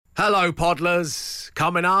Hello, Podlers.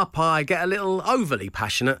 Coming up, I get a little overly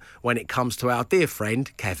passionate when it comes to our dear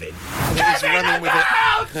friend, Kevin. Kevin, look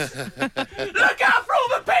out! Look out for all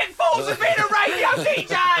the pitfalls of being a radio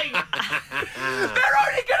DJ! They're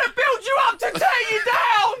only going to build you up to tear you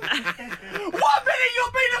down! 1 minute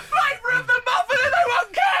you'll be the flavour of the month and then they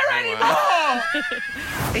won't care anymore!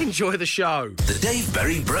 Enjoy the show. The Dave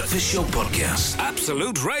Berry Breakfast Show Podcast.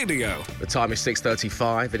 Absolute Radio. The time is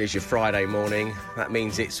 6:35. It is your Friday morning. That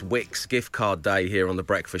means it's Wickes gift card day here on The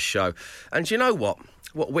Breakfast Show. And do you know what?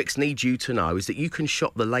 What Wickes need you to know is that you can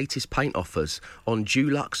shop the latest paint offers on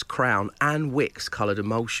Dulux, Crown and Wickes coloured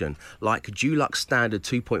emulsion. Like Dulux Standard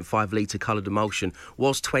 2.5 litre coloured emulsion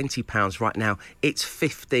was £20. Right now, it's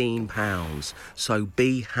 £15. So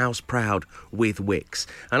be house proud with Wickes.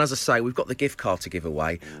 And as I say, we've got the gift card to give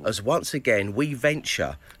away as once again we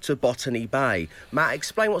venture to Botany Bay. Matt,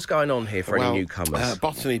 explain what's going on here for any newcomers.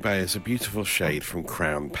 Botany Bay is a beautiful shade from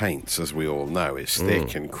Crown Paints, as we all know. It's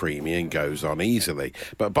thick and creamy and goes on easily.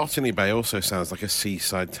 But Botany Bay also sounds like a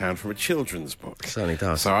seaside town from a children's book. It certainly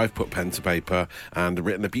does. So I've put pen to paper and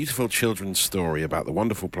written a beautiful children's story about the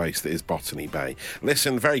wonderful place that is Botany Bay.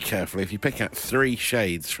 Listen very carefully. If you pick out 3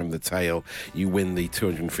 shades from the tale, you win the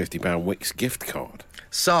 £250 Wickes gift card.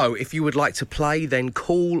 So, if you would like to play, then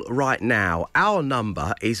call right now. Our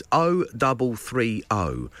number is 0330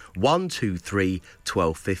 123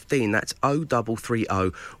 1215. That's 0330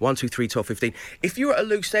 123 1215. If you're at a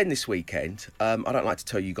loose end this weekend, I don't like to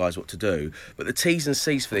tell you guys what to do, but the T's and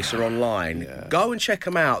C's for this are online. Yeah. Go and check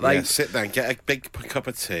them out. Sit down, get a big cup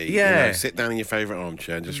of tea. Yeah. Sit down in your favourite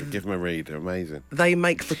armchair and just give them a read. They're amazing. They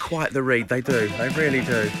make for quite the read. They do. They really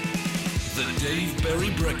do. The Dave Berry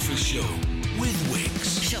Breakfast Show with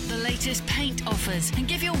Wickes. Shop the latest paint offers and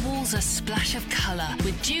give your walls a splash of colour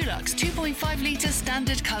with Dulux 2.5 litre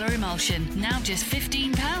standard colour emulsion. Now just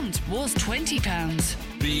 £15, was £20.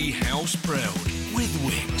 Be house proud with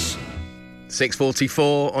Wickes.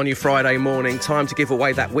 6:44 on your Friday morning. Time to give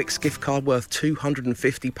away that Wickes gift card worth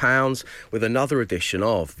 £250 with another edition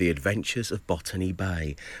of The Adventures of Botany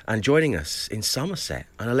Bay. And joining us in Somerset,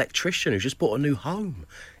 an electrician who's just bought a new home.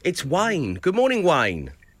 It's Wayne. Good morning,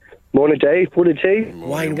 Wayne. Morning, Dave. Morning, team.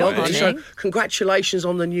 Wayne, welcome to the show. Congratulations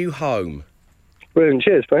on the new home. Brilliant.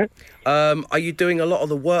 Cheers, mate. Are you doing a lot of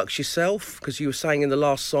the works yourself? Because you were saying in the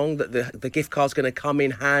last song that the gift card's going to come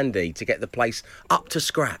in handy to get the place up to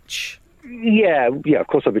scratch. Yeah, of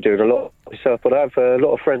course I'll be doing a lot myself, but I have a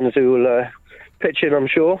lot of friends who will pitch in, I'm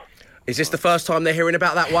sure. Is this the first time they're hearing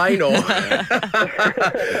about that, Wayne? Or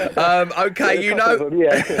okay, you know. Them,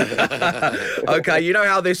 yeah. Okay, you know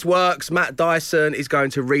how this works. Matt Dyson is going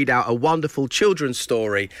to read out a wonderful children's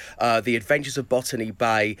story, The Adventures of Botany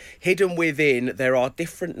Bay. Hidden within, there are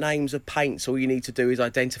different names of paints. All you need to do is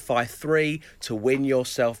identify 3 to win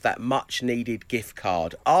yourself that much-needed gift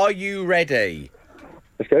card. Are you ready?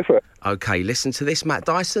 Let's go for it. Okay, listen to this, Matt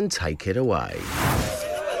Dyson. Take it away.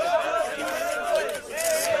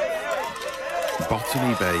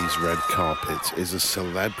 Botany Bay's red carpet is a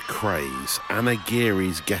celeb craze. Anna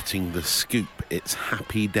Geary's getting the scoop. It's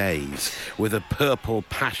happy days. With a purple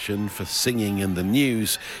passion for singing in the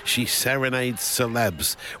news, she serenades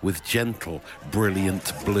celebs with gentle,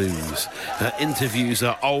 brilliant blues. Her interviews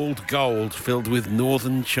are old gold filled with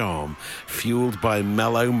northern charm. Fueled by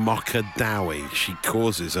mellow mocha dowie, she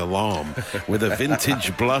causes alarm. With a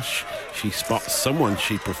vintage blush, she spots someone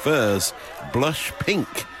she prefers. Blush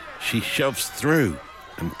pink. She shoves through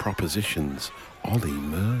and propositions Ollie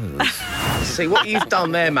Murs. See, what you've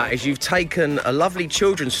done there, Matt, is you've taken a lovely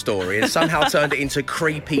children's story and somehow turned it into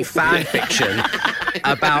creepy fan fiction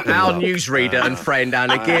about our newsreader and friend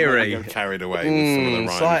Anna Geary. I'm carried away with some of the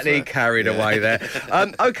rhymes. Slightly carried away there.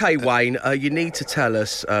 OK, Wayne, you need to tell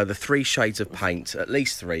us the 3 shades of paint, at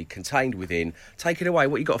least 3, contained within. Take it away.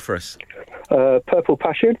 What you got for us? Purple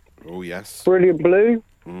passion. Oh, yes. Brilliant blue.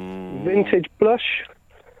 Vintage blush.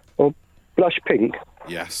 Or blush pink.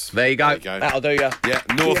 Yes. There you go. That'll do you. Yeah,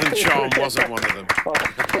 Northern Charm wasn't one of them.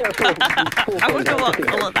 I wonder what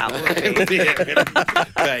colour that would be.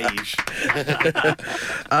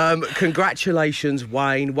 Beige. Congratulations,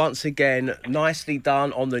 Wayne. Once again, nicely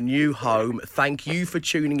done on the new home. Thank you for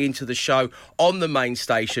tuning into the show on the main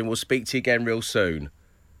station. We'll speak to you again real soon.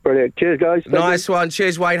 Brilliant. Cheers, guys. Nice one.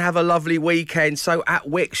 Cheers, Wayne. Have a lovely weekend. So at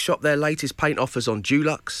Wickes, shop their latest paint offers on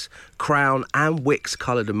Dulux, Crown and Wickes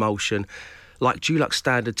coloured emulsion. Like Dulux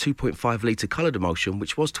standard 2.5 litre coloured emulsion,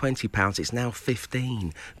 which was £20, it's now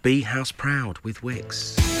 £15. Be house proud with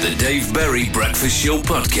Wix. The Dave Berry Breakfast Show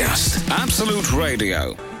Podcast. Absolute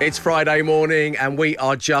Radio. It's Friday morning and we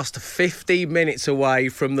are just 50 minutes away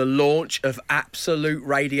from the launch of Absolute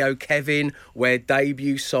Radio, Kevin, where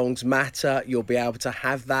debut songs matter. You'll be able to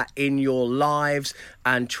have that in your lives.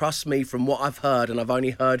 And trust me, from what I've heard, and I've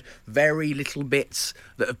only heard very little bits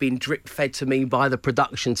that have been drip-fed to me by the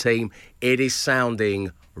production team, it is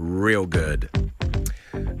sounding real good.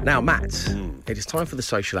 Now, Matt, it is time for the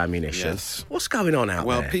social ammunition. Yes. What's going on out there?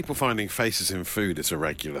 Well, people finding faces in food is a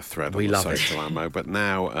regular thread We on the love it. social ammo, but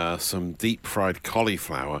now some deep-fried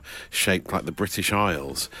cauliflower shaped like the British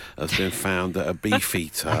Isles has been found at a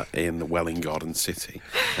beefeater in Welling Garden City.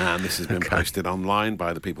 And this has been posted online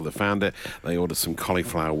by the people that found it. They ordered some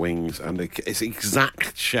cauliflower wings, and it's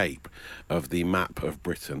exact shape of the map of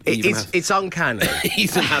Britain. It's uncanny. It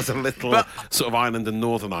even has a little sort of Ireland and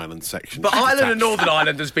Northern Ireland section. But Ireland and attached. Northern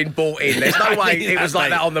Ireland has been bought in. There's no way it was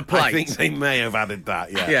like that on the plate. I think they may have added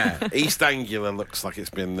that, yeah. Yeah. East Anglia looks like it's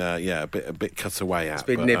been, a bit cut away at. It's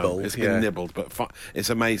been nibbled, It's been nibbled, but it's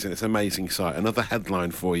amazing. It's an amazing sight. Another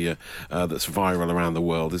headline for you that's viral around the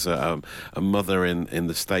world is a mother in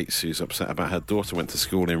the States who's upset about her daughter went to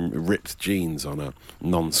school in ripped jeans on a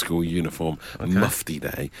non-school uniform mufti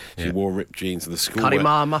day. She wore ripped jeans and the school...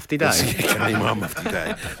 Kalimar Mufti Day. Kalimar Mufti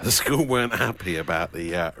Day. The school weren't happy about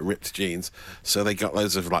the ripped jeans, so they got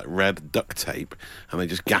loads of like red duct tape and they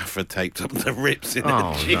just gaffer taped up the rips in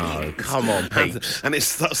her jeans. No, come on, peeps. And it's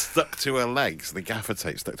stuck to her legs. The gaffer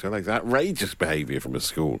tape stuck to her legs. Outrageous behaviour from a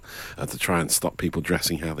school to try and stop people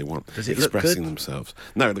dressing how they want, Does it look expressing good? themselves.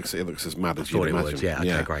 No, it looks as mad as you'd thought it would, imagine.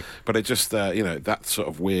 yeah, okay, great. But it just that sort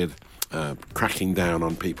of weird cracking down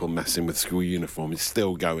on people messing with school uniform is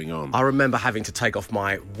still going on. I remember having to take off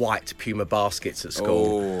my white Puma baskets at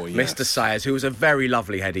school. Oh, yes. Mr. Sayers, who was a very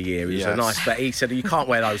lovely head of year, he was a Yes. nice, but he said, you can't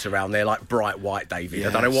wear those around, they're like bright white, David. I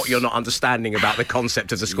don't know Yes. what you're not understanding about the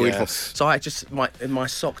concept of the school Yes. uniform. So I had just my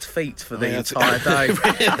socked feet for the Yeah, entire day.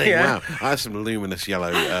 Really? Yeah. Wow. I had some luminous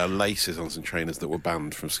yellow laces on some trainers that were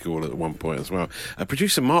banned from school at one point as well.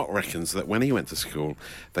 Producer Mark reckons that when he went to school,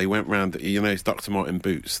 they went round, it's Dr. Martin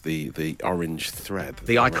boots, the orange thread.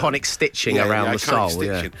 The iconic stitching around the iconic sole,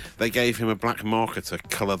 stitching. They gave him a black marker to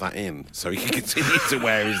colour that in so he could continue to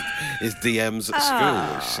wear his DMs at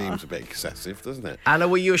school, which seems a bit excessive, doesn't it? Anna,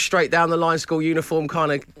 were you a straight down the line school uniform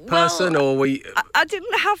kind of person, or were you... I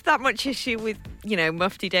didn't have that much issue with,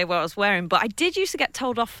 Mufti Day, what I was wearing, but I did used to get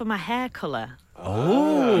told off for my hair colour.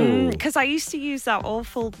 Oh. Because I used to use that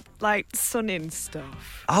awful, sun-in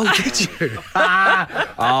stuff. Oh, did you?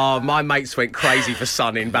 Oh, my mates went crazy for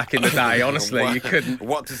sunning back in the day. Honestly, you couldn't.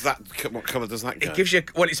 What colour does that go? It gives you,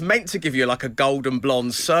 it's meant to give you like a golden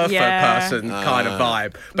blonde surfer person kind of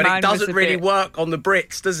vibe, but Mine it doesn't was a really bit- work on the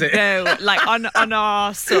Brits, does it? No, on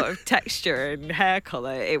our sort of texture and hair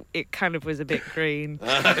colour, it kind of was a bit green.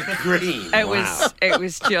 Green. It Wow.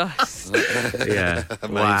 was just... Yeah.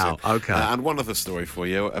 Amazing. Wow. Okay. And one other story for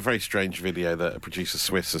you, a very strange video that producer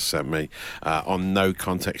Swiss has sent me on No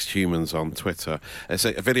Context Humans on Twitter. It's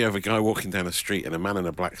a video of a guy walking down the street and a man in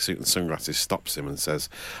a black suit and sunglasses stops him and says,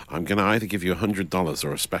 I'm going to either give you $100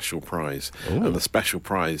 or a special prize. And the special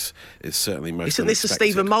prize is certainly most Isn't this a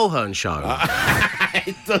unexpected. Stephen Mulhern show?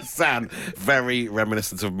 It does sound very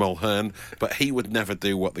reminiscent of Mulhern, but he would never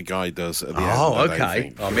do what the guy does at the end. Oh, I don't okay.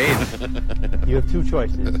 think. I'm in. You have two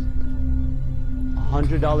choices.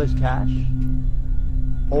 $100 cash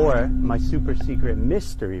or my super secret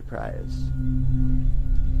mystery prize.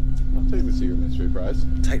 I'll take the secret mystery prize.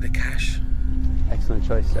 Take the cash. Excellent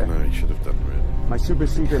choice, sir. No, he should have done really. My super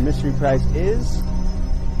secret mystery prize is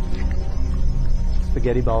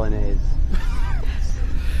spaghetti bolognese.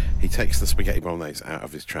 He takes the spaghetti bolognese out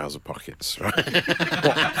of his trouser pockets, right?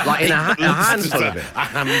 Like in a handful of it. A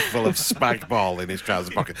handful of spag bol in his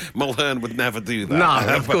trouser pocket. Mulhern would never do that.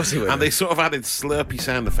 No, of course he wouldn't. And they sort of added slurpy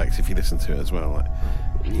sound effects if you listen to it as well. Like,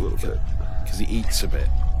 a little bit. Because he eats a bit.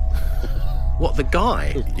 What, the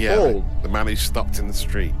guy? Yeah, the man who's stopped in the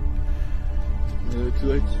street. Too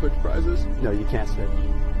late to switch prizes? No, you can't switch.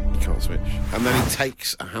 You can't switch. And then he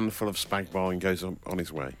takes a handful of spag bol and goes on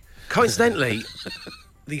his way. Coincidentally,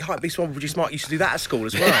 the Hypebeast One Producer Mark used to do that at school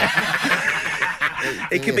as well.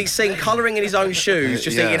 He could be seen colouring in his own shoes,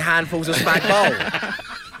 just Yeah. eating handfuls of spag bol.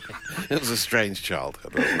 It was a strange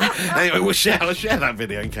childhood. Wasn't it? Anyway, I'll share that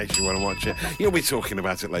video in case you want to watch it. You'll be talking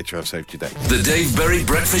about it later. I've saved your day. The Dave Berry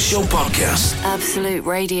Breakfast Show Podcast. Absolute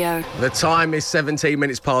Radio. The time is 17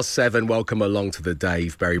 minutes past 7. Welcome along to the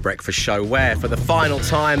Dave Berry Breakfast Show, where for the final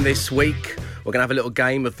time this week, We're going to have a little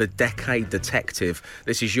game of the Decade Detective.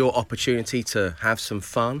 This is your opportunity to have some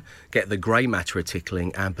fun, get the grey matter a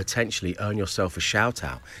tickling and potentially earn yourself a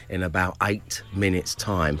shout-out in about 8 minutes'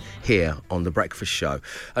 time here on The Breakfast Show.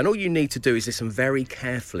 And all you need to do is listen very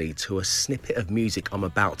carefully to a snippet of music I'm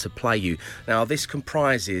about to play you. Now, this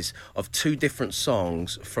comprises of 2 different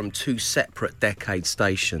songs from 2 separate Decade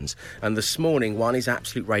stations. And this morning, one is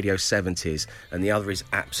Absolute Radio 70s and the other is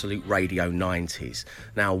Absolute Radio 90s.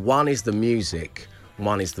 Now, one is the music,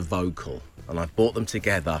 one is the vocal, and I've brought them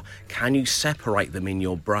together. Can you separate them in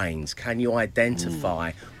your brains? Can you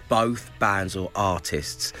identify both bands or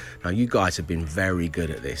artists? Now, you guys have been very good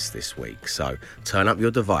at this week, so turn up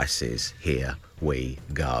your devices. Here we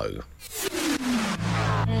go.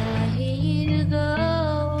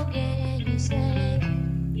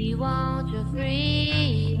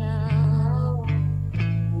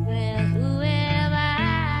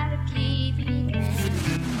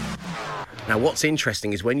 Now, what's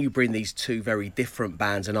interesting is when you bring these 2 very different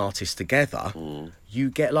bands and artists together, you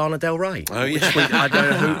get Lana Del Rey. Oh, yeah. I don't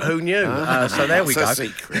know who knew. So there we go. That's a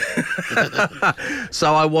secret.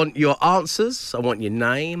 So I want your answers. I want your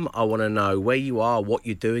name. I want to know where you are, what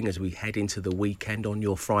you're doing as we head into the weekend on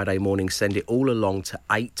your Friday morning. Send it all along to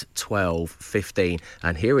 8, 12, 15.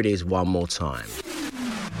 And here it is one more time.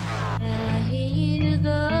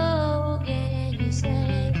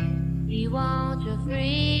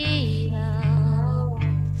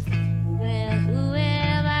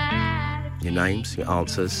 Your names, your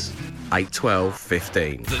answers, 8, 12,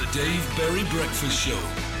 15. The Dave Berry Breakfast Show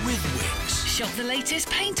with Wix. Shop the latest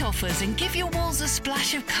paint offers and give your walls a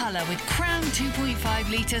splash of colour with Crown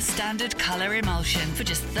 2.5 litre standard colour emulsion for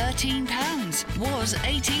just £13. Was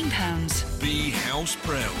 £18. Be house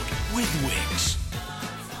proud with Wix.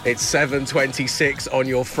 It's 7:26 on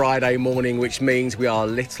your Friday morning, which means we are a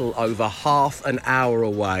little over half an hour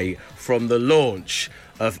away from the launch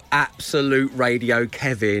of Absolute Radio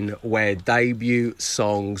Kevin, where debut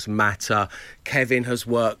songs matter. Kevin has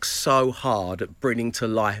worked so hard at bringing to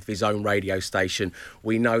life his own radio station.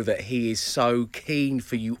 We know that he is so keen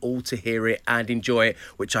for you all to hear it and enjoy it,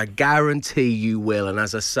 which I guarantee you will. And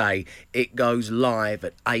as I say, it goes live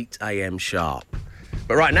at 8 a.m. sharp.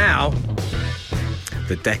 But right now,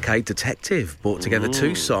 The Decade Detective brought together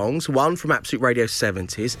 2 songs, one from Absolute Radio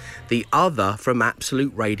 70s, the other from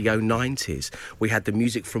Absolute Radio 90s. We had the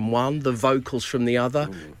music from one, the vocals from the other.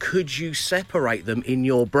 Could you separate them in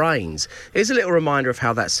your brains? Here's a little reminder of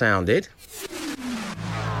how that sounded.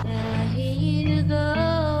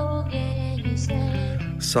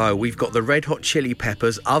 So we've got the Red Hot Chili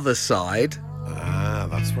Peppers' Other Side.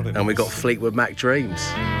 That's what it is. And we got Fleetwood Mac Dreams.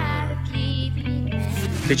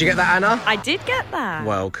 Did you get that, Anna? I did get that.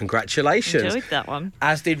 Well, congratulations. Enjoyed that one.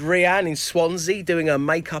 As did Rianne in Swansea, doing her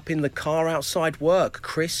makeup in the car outside work.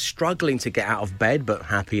 Chris struggling to get out of bed, but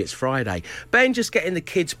happy it's Friday. Ben just getting the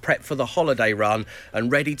kids prepped for the holiday run and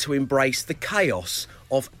ready to embrace the chaos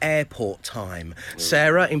of airport time.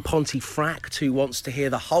 Sarah in Pontefract, who wants to hear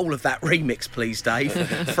the whole of that remix, please, Dave.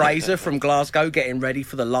 Fraser from Glasgow getting ready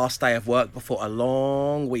for the last day of work before a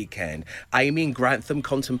long weekend. Amy in Grantham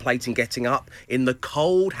contemplating getting up in the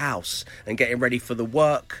cold house and getting ready for the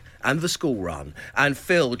work and the school run. And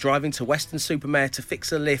Phil driving to Weston-super-Mare to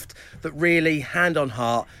fix a lift that really, hand on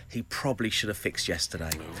heart, he probably should have fixed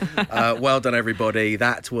yesterday. Well done, everybody.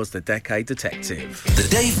 That was The Decade Detective. The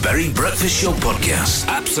Dave Berry Breakfast Show Podcast.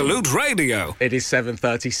 Absolute Radio. It is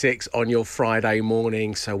 7:36 on your Friday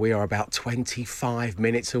morning, so we are about 25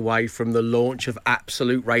 minutes away from the launch of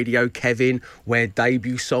Absolute Radio Kevin, where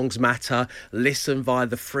debut songs matter. Listen via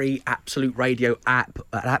the free Absolute Radio app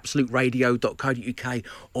at absoluteradio.co.uk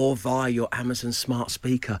or via your Amazon smart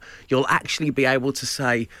speaker. You'll actually be able to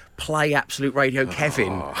say, play Absolute Radio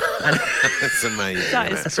Kevin. And That's amazing.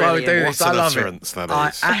 that's why we do this. What I an love utterance it. that I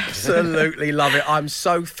is. absolutely love it. I'm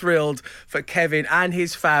so thrilled for Kevin and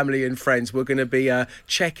his family and friends. We're going to be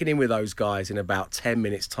checking in with those guys in about 10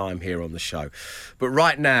 minutes' time here on the show. But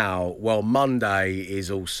right now, well, Monday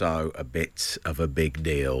is also a bit of a big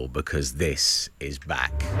deal because this is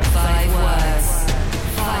back. 5 words,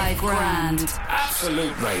 5 grand.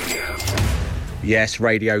 Absolute Radio. Yes,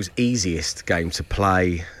 radio's easiest game to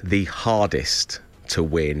play, the hardest to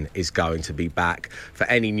win, is going to be back. For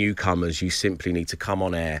any newcomers, you simply need to come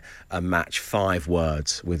on air and match 5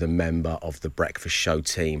 words with a member of the Breakfast Show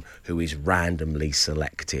team who is randomly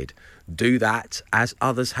selected. Do that as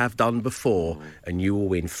others have done before and you will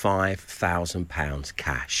win £5,000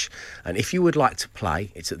 cash. And if you would like to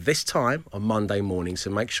play, it's at this time on Monday morning, so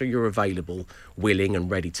make sure you're available, willing and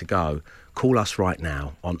ready to go. call us right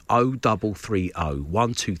now on 0330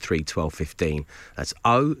 123 1215. That's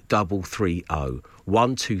 0330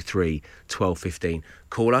 123 1215.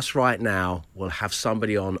 Call us right now. We'll have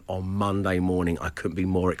somebody on Monday morning. I couldn't be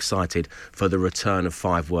more excited for the return of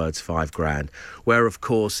 5 Words, 5 Grand, where, of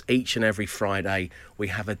course, each and every Friday we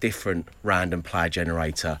have a different random player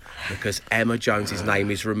generator because Emma Jones's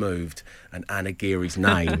name is removed and Anna Geary's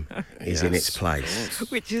name is in its place.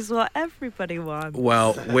 Which is what everybody wants.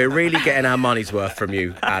 Well, we're really getting our money's worth from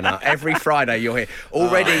you, Anna. Every Friday you're here.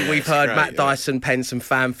 Already we've heard Matt Dyson pen some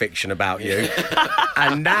fan fiction about you.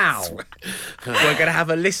 And now we're going to have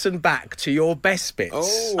a listen back to your best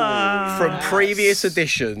bits from previous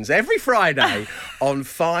editions every Friday on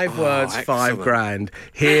 5 Words, 5 Grand.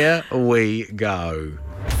 Here we go.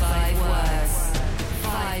 5 Words,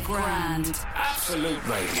 5 Grand. Absolute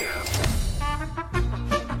Radio.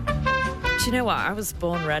 Do you know what? I was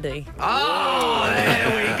born ready. Oh,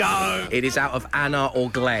 there we go. It is out of Anna or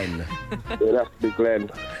Glenn. It'll have to be Glenn.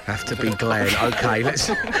 Have to be Glenn. Okay, let's.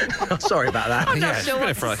 Sorry about that. I'm not sure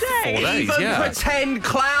what to say. Even pretend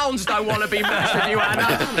clowns don't want to be mashing you,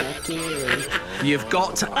 Anna. You've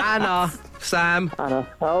got Anna, Sam. Anna.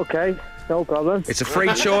 Okay, no problem. It's a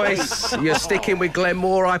free choice. You're sticking with Glenn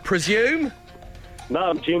Moore, I presume. No,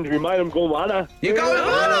 I'm changing my mind. I'm going with Anna. You're going with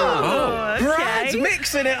Anna? Oh, okay. Brad's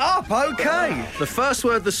mixing it up. Okay. The first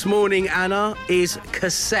word this morning, Anna, is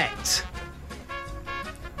cassette.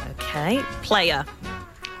 Okay. Player.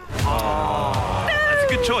 That's a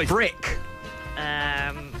good choice. Brick.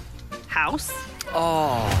 House.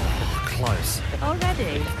 Oh, close.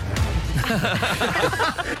 Already.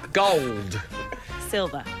 Gold.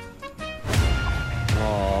 Silver.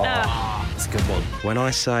 That's a good one. When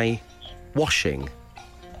I say washing.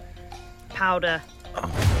 Powder.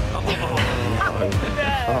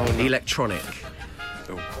 Electronic.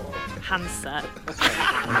 Handset.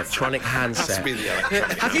 Electronic handset. Be the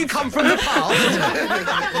electronic. Have you come from the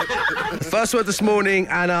past? The first word this morning,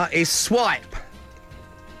 Anna, is swipe.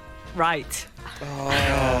 Right.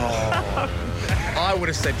 I would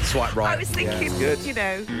have said swipe right. I was thinking,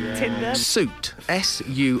 Tinder. Suit.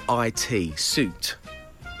 S-U-I-T. Suit.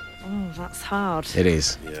 Oh, that's hard. It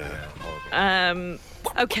is.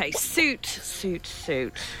 Okay, suit.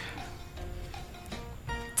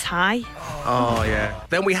 Tie. Oh, yeah.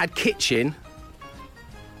 Then we had kitchen.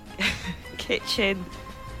 Kitchen.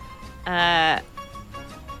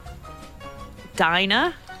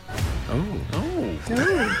 Diner.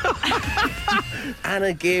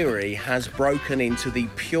 Anna Geary has broken into the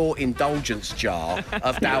pure indulgence jar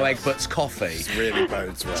of Dow Egbert's coffee. Really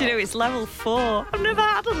bodes well. Do you know it's level 4? I've never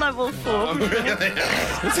had a level 4.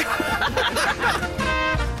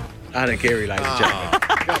 Anna Geary, ladies and gentlemen.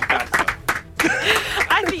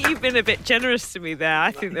 I think you've been a bit generous to me there.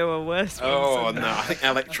 I think there were worse ones. Oh, no, I think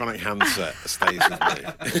electronic handset stays with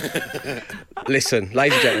me. Listen,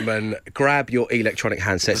 ladies and gentlemen, grab your electronic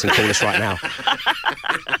handsets and call us right now.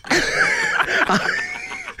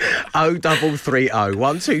 0330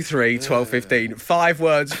 123 1215. 5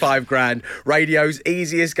 words, 5 grand. Radio's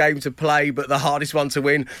easiest game to play, but the hardest one to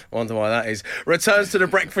win. I wonder why that is. Returns to the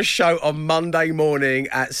breakfast show on Monday morning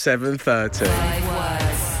at 7:30. 5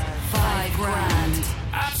 Words, 5 Grand.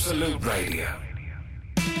 Absolute Radio.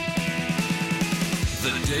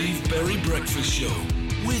 The Dave Berry Breakfast Show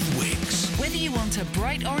with Wix. Whether you want a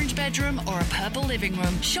bright orange bedroom or a purple living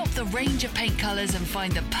room, shop the range of paint colours and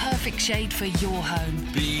find the perfect shade for your home.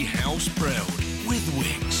 Be house proud with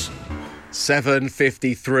Wix.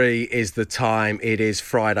 7:53 is the time. It is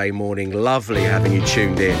Friday morning. Lovely having you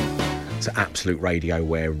tuned in to Absolute Radio,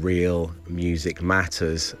 where real music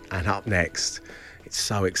matters. And up next, it's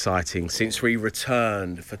so exciting. Since we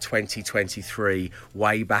returned for 2023,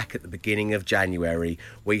 way back at the beginning of January,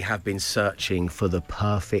 we have been searching for the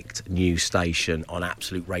perfect new station on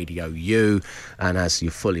Absolute Radio U. And as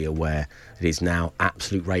you're fully aware, it is now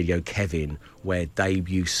Absolute Radio Kevin, where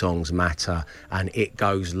debut songs matter, and it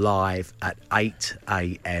goes live at 8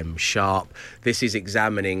 a.m. sharp. This is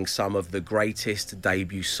examining some of the greatest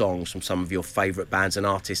debut songs from some of your favourite bands and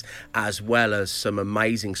artists, as well as some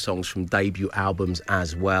amazing songs from debut albums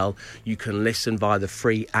as well. You can listen via the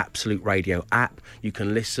free Absolute Radio app. You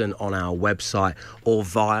can listen on our website or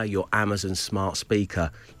via your Amazon smart speaker.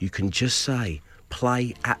 You can just say,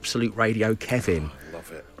 play Absolute Radio Kevin.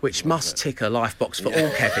 Love it. Which must tick a life box for all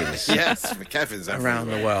Kevins. Yes, for Kevin's around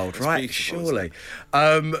the world, It's right? beautiful, Surely.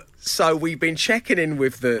 So we've been checking in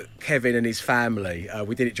with Kevin and his family.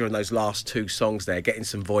 We did it during those last two songs there, getting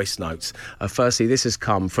some voice notes. Firstly, this has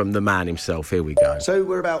come from the man himself. Here we go. So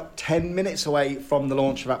we're about 10 minutes away from the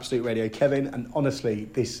launch of Absolute Radio Kevin, and honestly,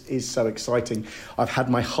 this is so exciting. I've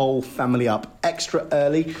had my whole family up extra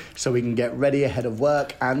early so we can get ready ahead of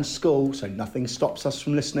work and school, so nothing stops us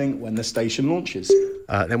from listening when the station launches.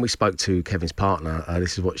 Then we spoke to Kevin's partner.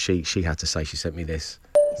 This is what she had to say. She sent me this.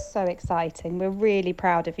 It's so exciting. We're really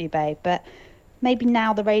proud of you, babe, but maybe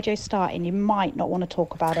now the radio's starting, you might not want to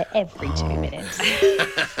talk about it every 2 minutes.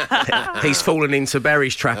 He's fallen into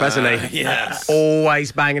Berry's trap, hasn't he? Yes.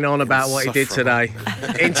 Always banging on about what he did today.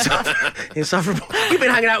 Insufferable. You've been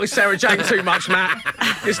hanging out with Sarah Jane too much, Matt.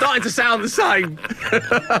 You're starting to sound the same.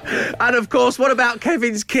 And, of course, what about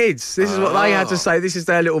Kevin's kids? This is what they had to say. This is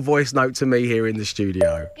their little voice note to me here in the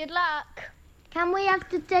studio. Good luck. Can we have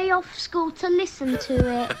the day off school to listen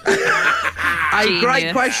to it? A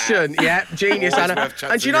great question. Yeah, genius, Anna.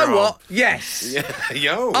 And do you know what? Yes. Yeah,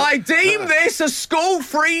 yo. I deem this a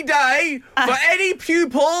school-free day for any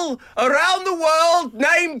pupil around the world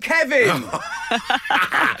named Kevin.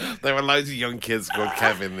 There are loads of young kids called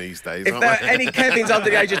Kevin these days, If aren't there are there? any Kevins under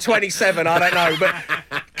the age of 27, I don't know. But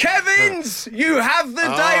Kevins, you have the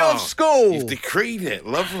day off school. You've decreed it.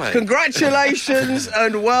 Lovely. Congratulations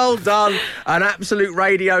and well done. And Absolute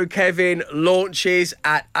Radio Kevin launches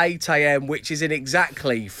at 8 a.m, which is in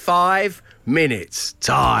exactly 5 minutes'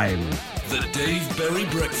 time. The Dave Berry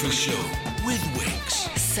Breakfast Show with Wix.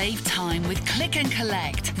 Save time with Click and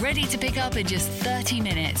Collect. Ready to pick up in just 30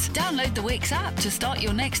 minutes. Download the Wix app to start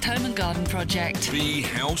your next home and garden project. Be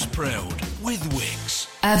house proud with Wix.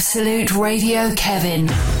 Absolute Radio Kevin.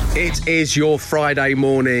 It is your Friday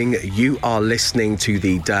morning. You are listening to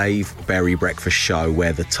the Dave Berry Breakfast Show,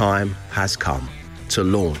 where the time has come to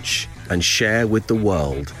launch and share with the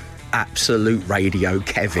world Absolute Radio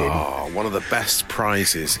Kevin. Oh, one of the best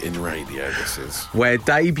prizes in radio, this is. Where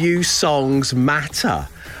debut songs matter.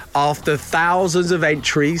 After thousands of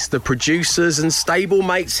entries, the producers and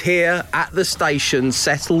stablemates here at the station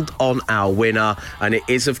settled on our winner, and it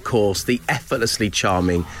is, of course, the effortlessly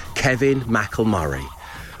charming Kevin McElmurray.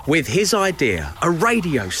 With his idea, a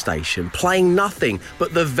radio station playing nothing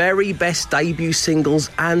but the very best debut singles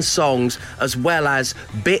and songs, as well as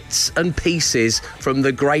bits and pieces from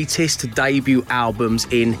the greatest debut albums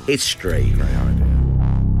in history. Great idea.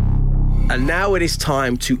 And now it is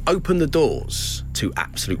time to open the doors to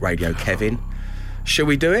Absolute Radio Kevin. Shall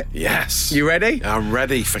we do it? Yes. You ready? I'm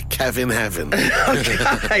ready for Kevin Heaven.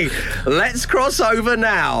 Okay, let's cross over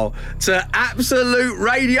now to Absolute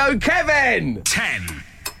Radio Kevin. 10,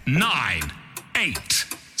 9, 8,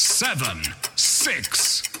 7,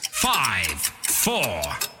 6, 5, 4,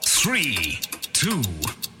 3, 2, 1.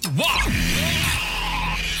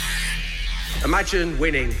 Imagine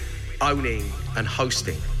winning, owning and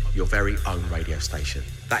hosting your very own radio station.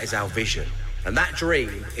 That is our vision. And that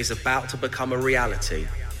dream is about to become a reality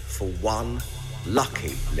for one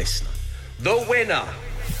lucky listener. The winner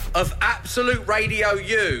of Absolute Radio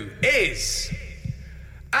U is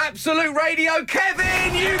Absolute Radio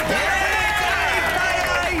Kevin. You did!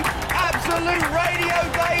 Absolute Radio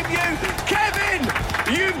debut. Kevin,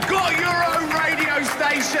 you've got your own radio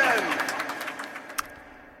station.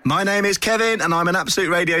 My name is Kevin and I'm an Absolute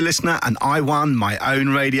Radio listener, and I won my own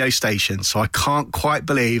radio station, so I can't quite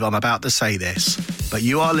believe I'm about to say this. But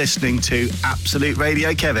you are listening to Absolute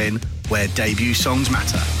Radio Kevin, where debut songs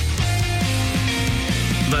matter.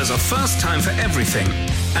 There's a first time for everything,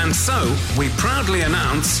 and so we proudly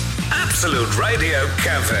announce Absolute Radio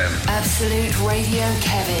Kevin, Absolute Radio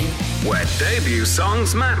Kevin. where debut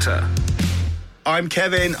songs matter. I'm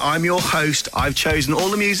Kevin, I'm your host. I've chosen all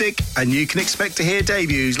the music, and you can expect to hear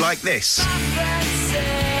debuts like this.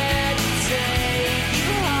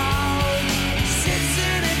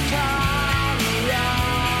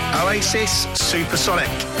 Oasis, Supersonic.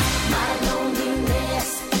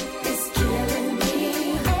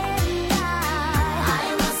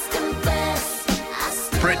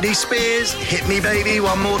 Britney Spears, Hit Me Baby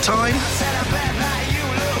One More Time.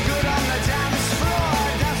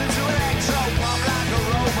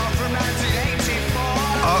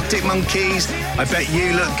 Arctic Monkeys, I Bet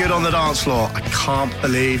You Look Good on the Dance Floor. I can't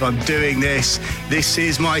believe I'm doing this. This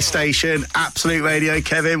is my station, Absolute Radio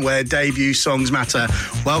Kevin, where debut songs matter.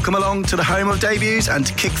 Welcome along to the home of debuts, and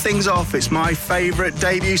to kick things off, it's my favourite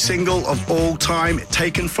debut single of all time,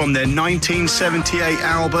 taken from their 1978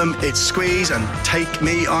 album, It's Squeeze and Take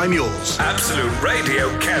Me, I'm Yours. Absolute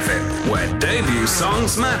Radio Kevin, where debut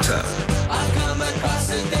songs matter. I've come across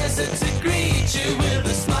the desert to greet you with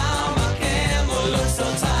a smile. My camel looks so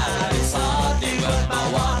tired, it's hardly worth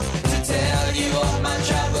my while to tell you of my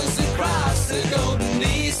travels.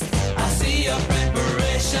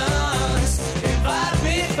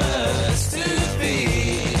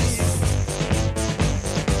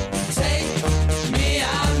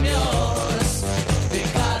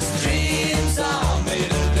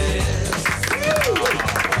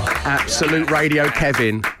 Absolute Radio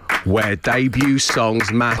Kevin, where debut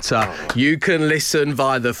songs matter. You can listen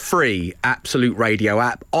via the free Absolute Radio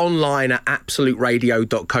app, online at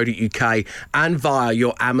absoluteradio.co.uk, and via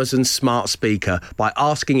your Amazon smart speaker by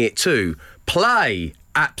asking it to play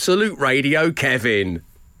Absolute Radio Kevin.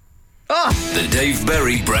 The Dave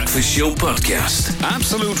Berry Breakfast Show Podcast.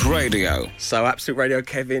 Absolute Radio. So Absolute Radio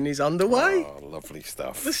Kevin is underway. Oh, lovely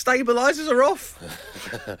stuff. The stabilisers are off.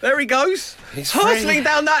 There he goes. He's hustling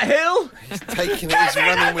down that hill. He's taking it, he's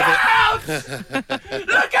running with it.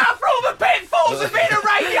 Look out for all the pitfalls of being a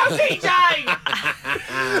radio DJ!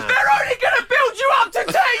 They're only going to build you up to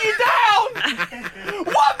tear you down! 1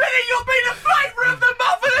 minute you'll be the flavour of the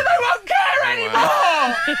month and then they won't care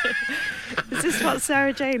anymore! Is this what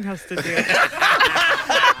Sarah Jane has to do?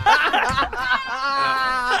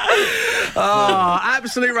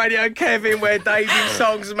 Absolute Radio Kevin, where debut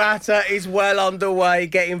songs matter, is well underway.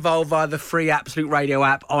 Get involved via the free Absolute Radio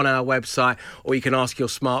app on our website, or you can ask your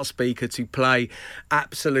smart speaker to play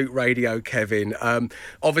Absolute Radio Kevin.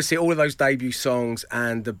 Obviously, all of those debut songs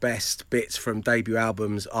and the best bits from debut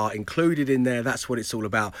albums are included in there. That's what it's all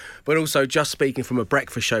about. But also, just speaking from a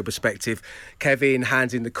breakfast show perspective, Kevin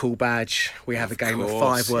hands in the cool badge. We have a game of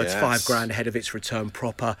 5 words, yes. £5 ahead of its return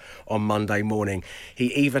proper on Monday morning.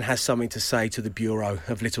 He even has something to say to the Bureau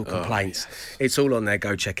of Little Complaints. Yes. It's all on there.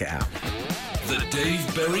 Go check it out. The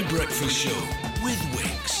Dave Berry Breakfast Show with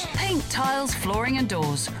Wix. Paint, tiles, flooring and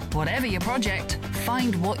doors. Whatever your project,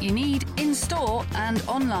 find what you need in store and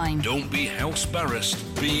online. Don't be house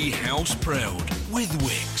barrassed, be house proud with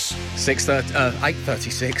Wix.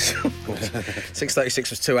 8:36. 6:36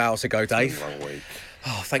 was 2 hours ago, Dave. Long week.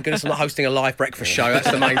 Oh, thank goodness I'm not hosting a live breakfast show. That's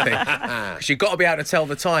the main thing. Because you've got to be able to tell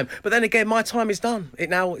the time. But then again, my time is done.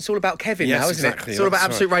 It's all about Kevin now, isn't it? It's all about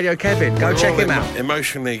Absolute Radio Kevin. Go check him out.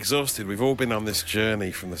 Emotionally exhausted. We've all been on this journey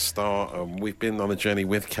from the start. We've been on a journey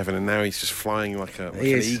with Kevin, and now he's just flying like an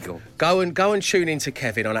eagle. Go and tune into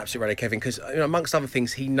Kevin on Absolute Radio Kevin, because amongst other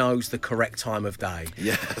things, he knows the correct time of day.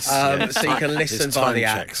 Yes. So you can listen via the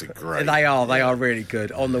app. Checks are great. They are really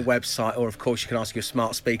good on the website, or of course you can ask your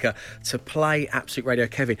smart speaker to play Absolute Radio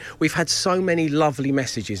Kevin. We've had so many lovely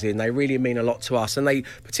messages in. They really mean a lot to us, and they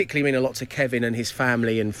particularly mean a lot to Kevin and his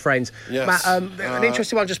family and friends. Yes. Matt, an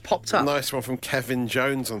interesting one just popped up. Nice one from Kevin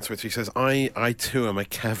Jones on Twitter. He says, I too am a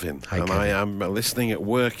Kevin, and Kevin. I am listening at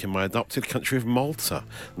work in my adopted country of Malta.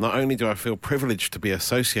 Not only do I feel privileged to be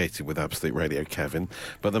associated with Absolute Radio Kevin,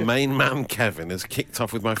 but the main man Kevin has kicked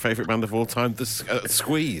off with my favourite band of all time, the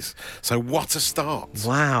Squeeze. So what a start.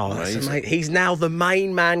 Wow. That's amazing. He's now the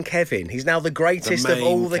main man Kevin. He's now the greatest of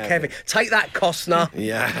all the Kevin. Take that, Costner.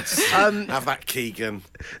 Yes. Have that, Keegan.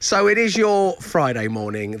 So it is your Friday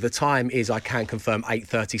morning. The time is, I can confirm,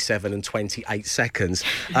 8:37 and 28 seconds.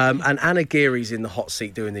 And Anna Geary's in the hot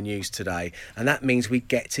seat doing the news today. And that means we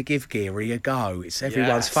get to give Geary a go. It's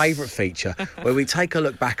everyone's favourite feature, where we take a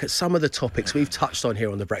look back at some of the topics we've touched on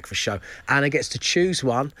here on The Breakfast Show. Anna gets to choose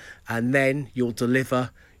one, and then you'll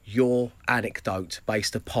deliver your anecdote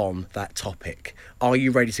based upon that topic. Are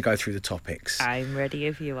you ready to go through the topics? I'm ready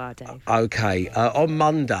if you are, Dave. OK. On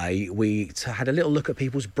Monday, we had a little look at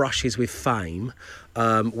people's brushes with fame.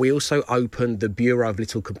 We also opened the Bureau of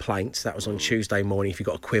Little Complaints. That was on Tuesday morning. If you've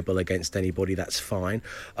got a quibble against anybody, that's fine.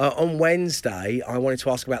 On Wednesday, I wanted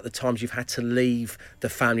to ask about the times you've had to leave the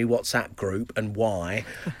family WhatsApp group and why.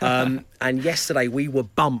 And yesterday, we were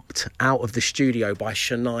bumped out of the studio by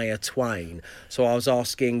Shania Twain. So I was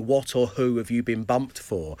asking, what or who have you been bumped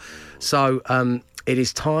for? So it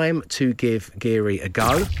is time to give Geary a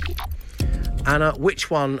go. Anna,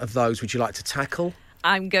 which one of those would you like to tackle?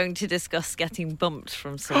 I'm going to discuss getting bumped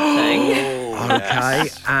from something. OK,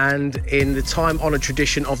 and in the time-honoured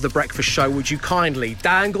tradition of The Breakfast Show, would you kindly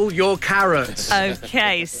dangle your carrots?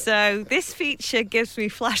 OK, so this feature gives me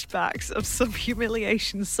flashbacks of some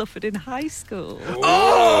humiliation suffered in high school.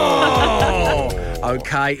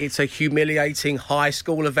 OK, it's a humiliating high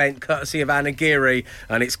school event courtesy of Anna Geary,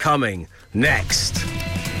 and it's coming next.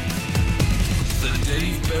 The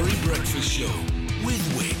Dave Berry Breakfast Show with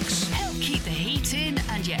Wix. Help keep the heat in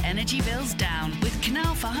and your energy bills down with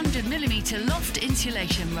Canal for 100mm loft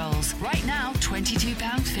insulation rolls. Right now,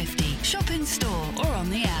 £22.50. Shop in store or on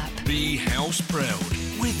the app. Be house proud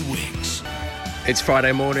with Wix. It's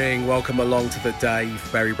Friday morning. Welcome along to the Dave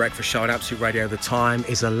Berry Breakfast Show on Absolute Radio. The time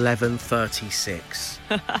is 11:36.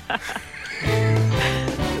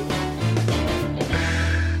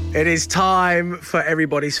 It is time for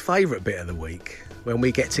everybody's favourite bit of the week, when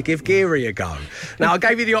we get to give Geary a go. Now, I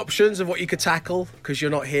gave you the options of what you could tackle, because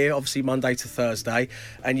you're not here, obviously, Monday to Thursday,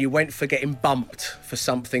 and you went for getting bumped for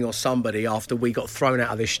something or somebody after we got thrown out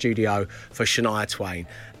of this studio for Shania Twain.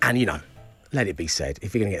 And, you know, let it be said,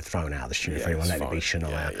 if you're going to get thrown out of the studio for anyone, let it be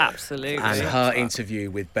Shania. Absolutely. And her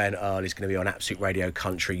interview with Ben Earl is going to be on Absolute Radio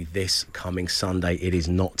Country this coming Sunday. It is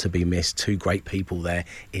not to be missed. Two great people there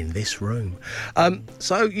in this room.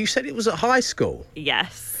 So you said it was at high school?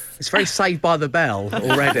 Yes. It's very Saved by the Bell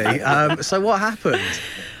already. So what happened?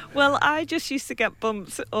 Well, I just used to get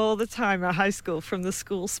bumped all the time at high school from the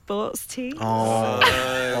school sports team. Oh,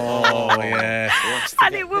 yeah.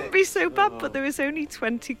 And it wouldn't be so bad, but there was only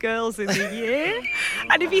 20 girls in the year.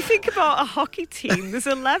 And if you think about a hockey team, there's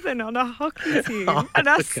 11 on a hockey team, and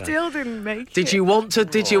I still didn't make it. Did you want to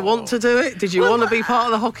do it? Did you want to be part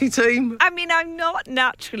of the hockey team? I mean, I'm not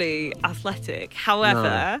naturally athletic.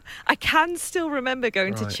 However, I can still remember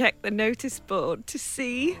going to check the notice board to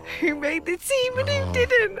see who made the team and who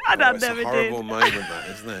didn't. And I never did. It's a horrible moment, that,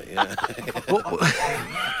 isn't it? Yeah.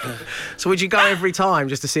 So would you go every time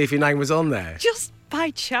just to see if your name was on there? Just by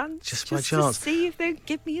chance. Just by chance. To see if they'd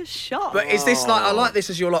give me a shot. But is this like, I like this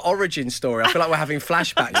as your like origin story. I feel like we're having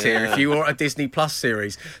flashbacks here if you were a Disney Plus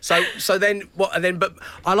series. So then what? And then, but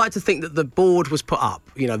I like to think that the board was put up.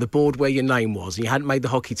 You know, the board where your name was, and you hadn't made the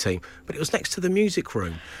hockey team, but it was next to the music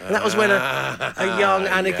room, and that was when a young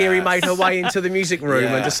Anna Geary made her way into the music room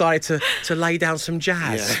and decided to lay down some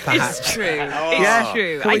jazz. Perhaps. It's true. It's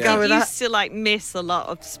true. Can we go with I used to like miss a lot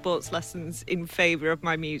of sports lessons in favour of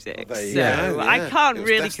my music, so Yeah. I can't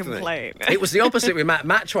really complain. It was the opposite with Matt.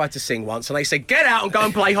 Matt tried to sing once, and they said, "Get out and go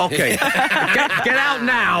and play hockey. get out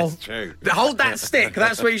now. That's true. Hold that stick.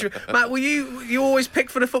 That's where you should." Matt, were you always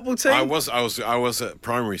picked for the football team? I was at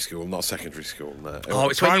primary school, not secondary school. No.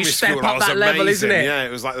 It's when you step up that level, isn't it? Yeah,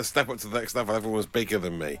 it was like the step up to the next level. Everyone was bigger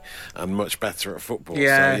than me and much better at football.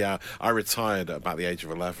 Yeah. So yeah, I retired at about the age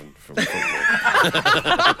of 11 from football.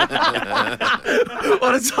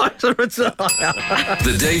 What a time to retire.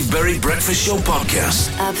 The Dave Berry Breakfast Show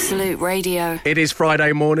Podcast. Absolute Radio. It is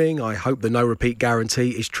Friday morning. I hope the no repeat guarantee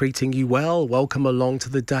is treating you well. Welcome along to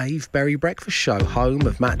the Dave Berry Breakfast Show, home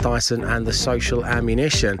of Matt Dyson and the Social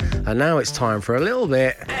Ammunition. And now it's time for a little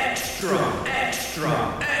bit Extra.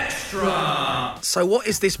 So what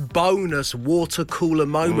is this bonus water cooler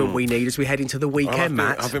moment we need as we head into the weekend,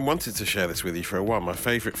 Matt? I've been wanting to share this with you for a while. My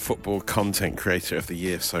favourite football content creator of the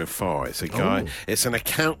year so far. It's a guy. It's an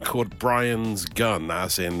account called Brian's Gun,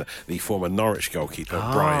 as in the former Norwich goalkeeper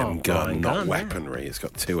Brian Gunn, not weaponry. It's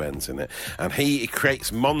got two N's in it. And he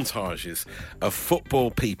creates montages of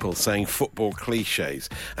football people saying football cliches,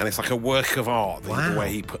 and it's like a work of art. The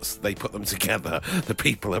way they put them together. The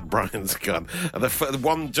people at Brian's Gun. And the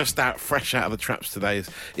one just fresh out of the traps today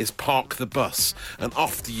is park the bus, an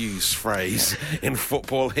oft-used phrase in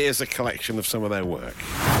football. Here's a collection of some of their work.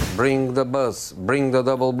 Bring the bus, bring the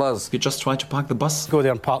double bus. You just try to park the bus. Go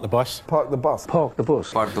there and park the bus. Park the bus. Park the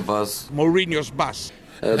bus. Park the bus. Mourinho's bus.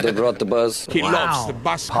 They brought the bus. He loves the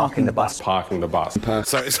bus. Parking the bus. Parking the bus.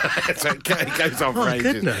 So it goes on for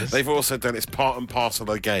ages. Goodness. They've also done it's part and parcel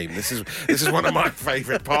of the game. This is one of my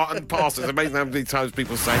favourite part and parcel. It's amazing how many times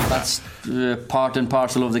people say That's part and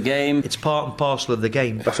parcel of the game. It's part and parcel of the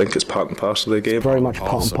game. I think it's part and parcel of the game. Very much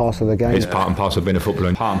part and parcel of the game. It's part and parcel of being a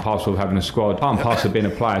footballer, part and parcel of having a squad, part and parcel of being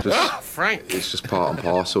a player. Frank. It's just part and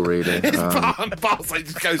parcel, really. It's part and parcel. It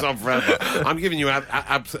just goes on forever. I'm giving you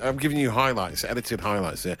highlights, edited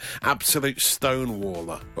highlights here. Absolute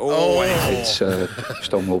stonewaller. Always. It's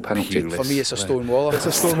Stonewall penalty. For me, it's a stonewaller. It's a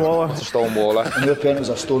stonewaller. It's a stonewaller. And your penalty's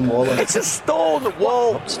a stonewaller. It's a stone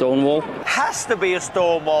wall. Stonewall. Has to be a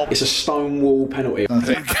stone wall. It's a stonewall penalty. Come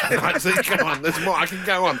on, there's more. I can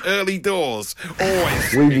go on. Early doors.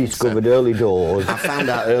 Always. We discovered early doors. I found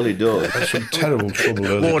out early doors. There's some terrible trouble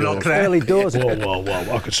early Warnock doors. there. Early doors. Whoa.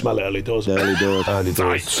 I could smell it early doors. Early doors. Early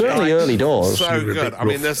doors. Certainly early doors. So You're a good. bit I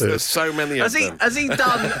mean, rough. there's so many of them. Has he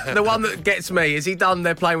done the one that gets me? Has he done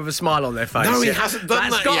they're playing with a smile on their face? No, he hasn't done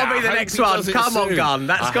That's that got yet. to be the I hope next he one. does it Come on, soon. Gun.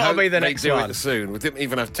 That's got to be the next They do one. it soon. We didn't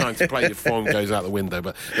even have time to play. Your form goes out the window.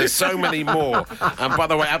 But there's so many more. And by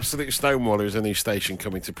the way, Absolute Stonewaller is a new station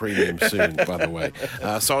coming to premium soon. By the way,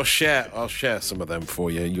 so I'll share some of them for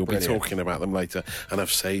you. You'll be talking about them later, and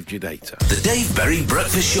I've saved your data. The Dave Berry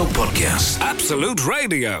Breakfast Show Podcast. Absolute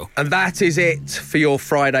Radio. And that is it for your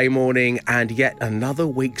Friday morning and yet another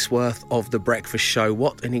week's worth of The Breakfast Show.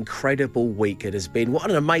 What an incredible week it has been. What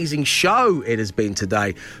an amazing show it has been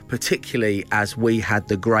today, particularly as we had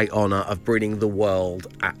the great honour of bringing the world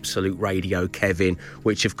Absolute Radio, Kevin,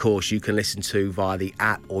 which of course you can listen to via the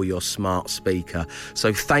app or your smart speaker.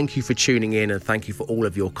 So thank you for tuning in and thank you for all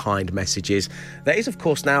of your kind messages. There is of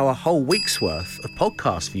course now a whole week's worth of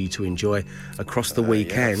podcasts for you to enjoy across the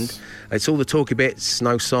weekend. Yes. It's all the talky bits,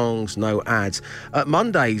 no songs, no ads.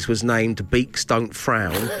 Mondays was named Beaks Don't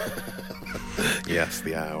Frown. Yes,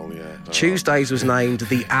 the owl, yeah. Tuesdays was named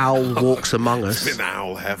The Owl Walks Among Us. It's been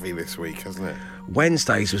owl heavy this week, hasn't it?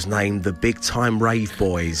 Wednesdays was named The Big Time Rave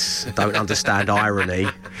Boys. Don't understand irony.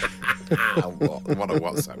 What a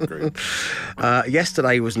WhatsApp group.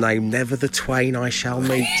 Yesterday was named Never the Twain I Shall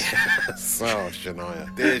Meet. Yes. Oh,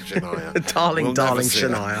 Shania. Dear Shania. darling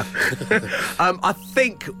Shania. I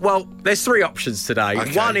think, well, there's three options today.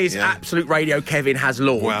 Okay, One is Absolute Radio Kevin has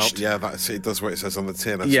launched. Well, yeah, it does what it says on the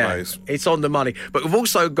tin, I suppose. It's on the money. But we've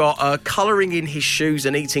also got colouring in his shoes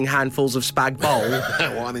and eating handfuls of spag bowl.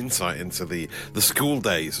 What an insight into the school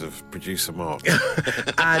days of producer Mark.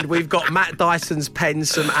 And we've got Matt Dyson's pen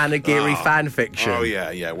some Anna Geary fan fiction. Oh,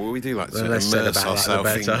 yeah. Well, we do like to immerse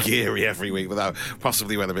ourselves in Geary every week without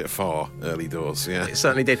possibly went a bit far early doors, yeah. It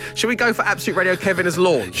certainly did. Should we go for Absolute Radio Kevin has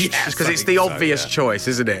launched? Yes, because it's the obvious choice,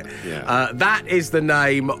 isn't it? Yeah. That is the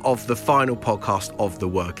name of the final podcast of the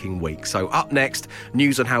working week. So up next,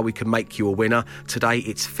 news on how we can make you a winner. Today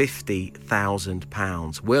it's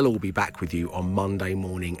 £50,000. We'll all be back with you on Monday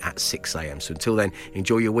morning at 6 a.m. So until then,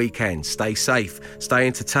 enjoy your weekend, stay safe, stay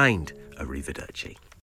entertained. Arrivederci.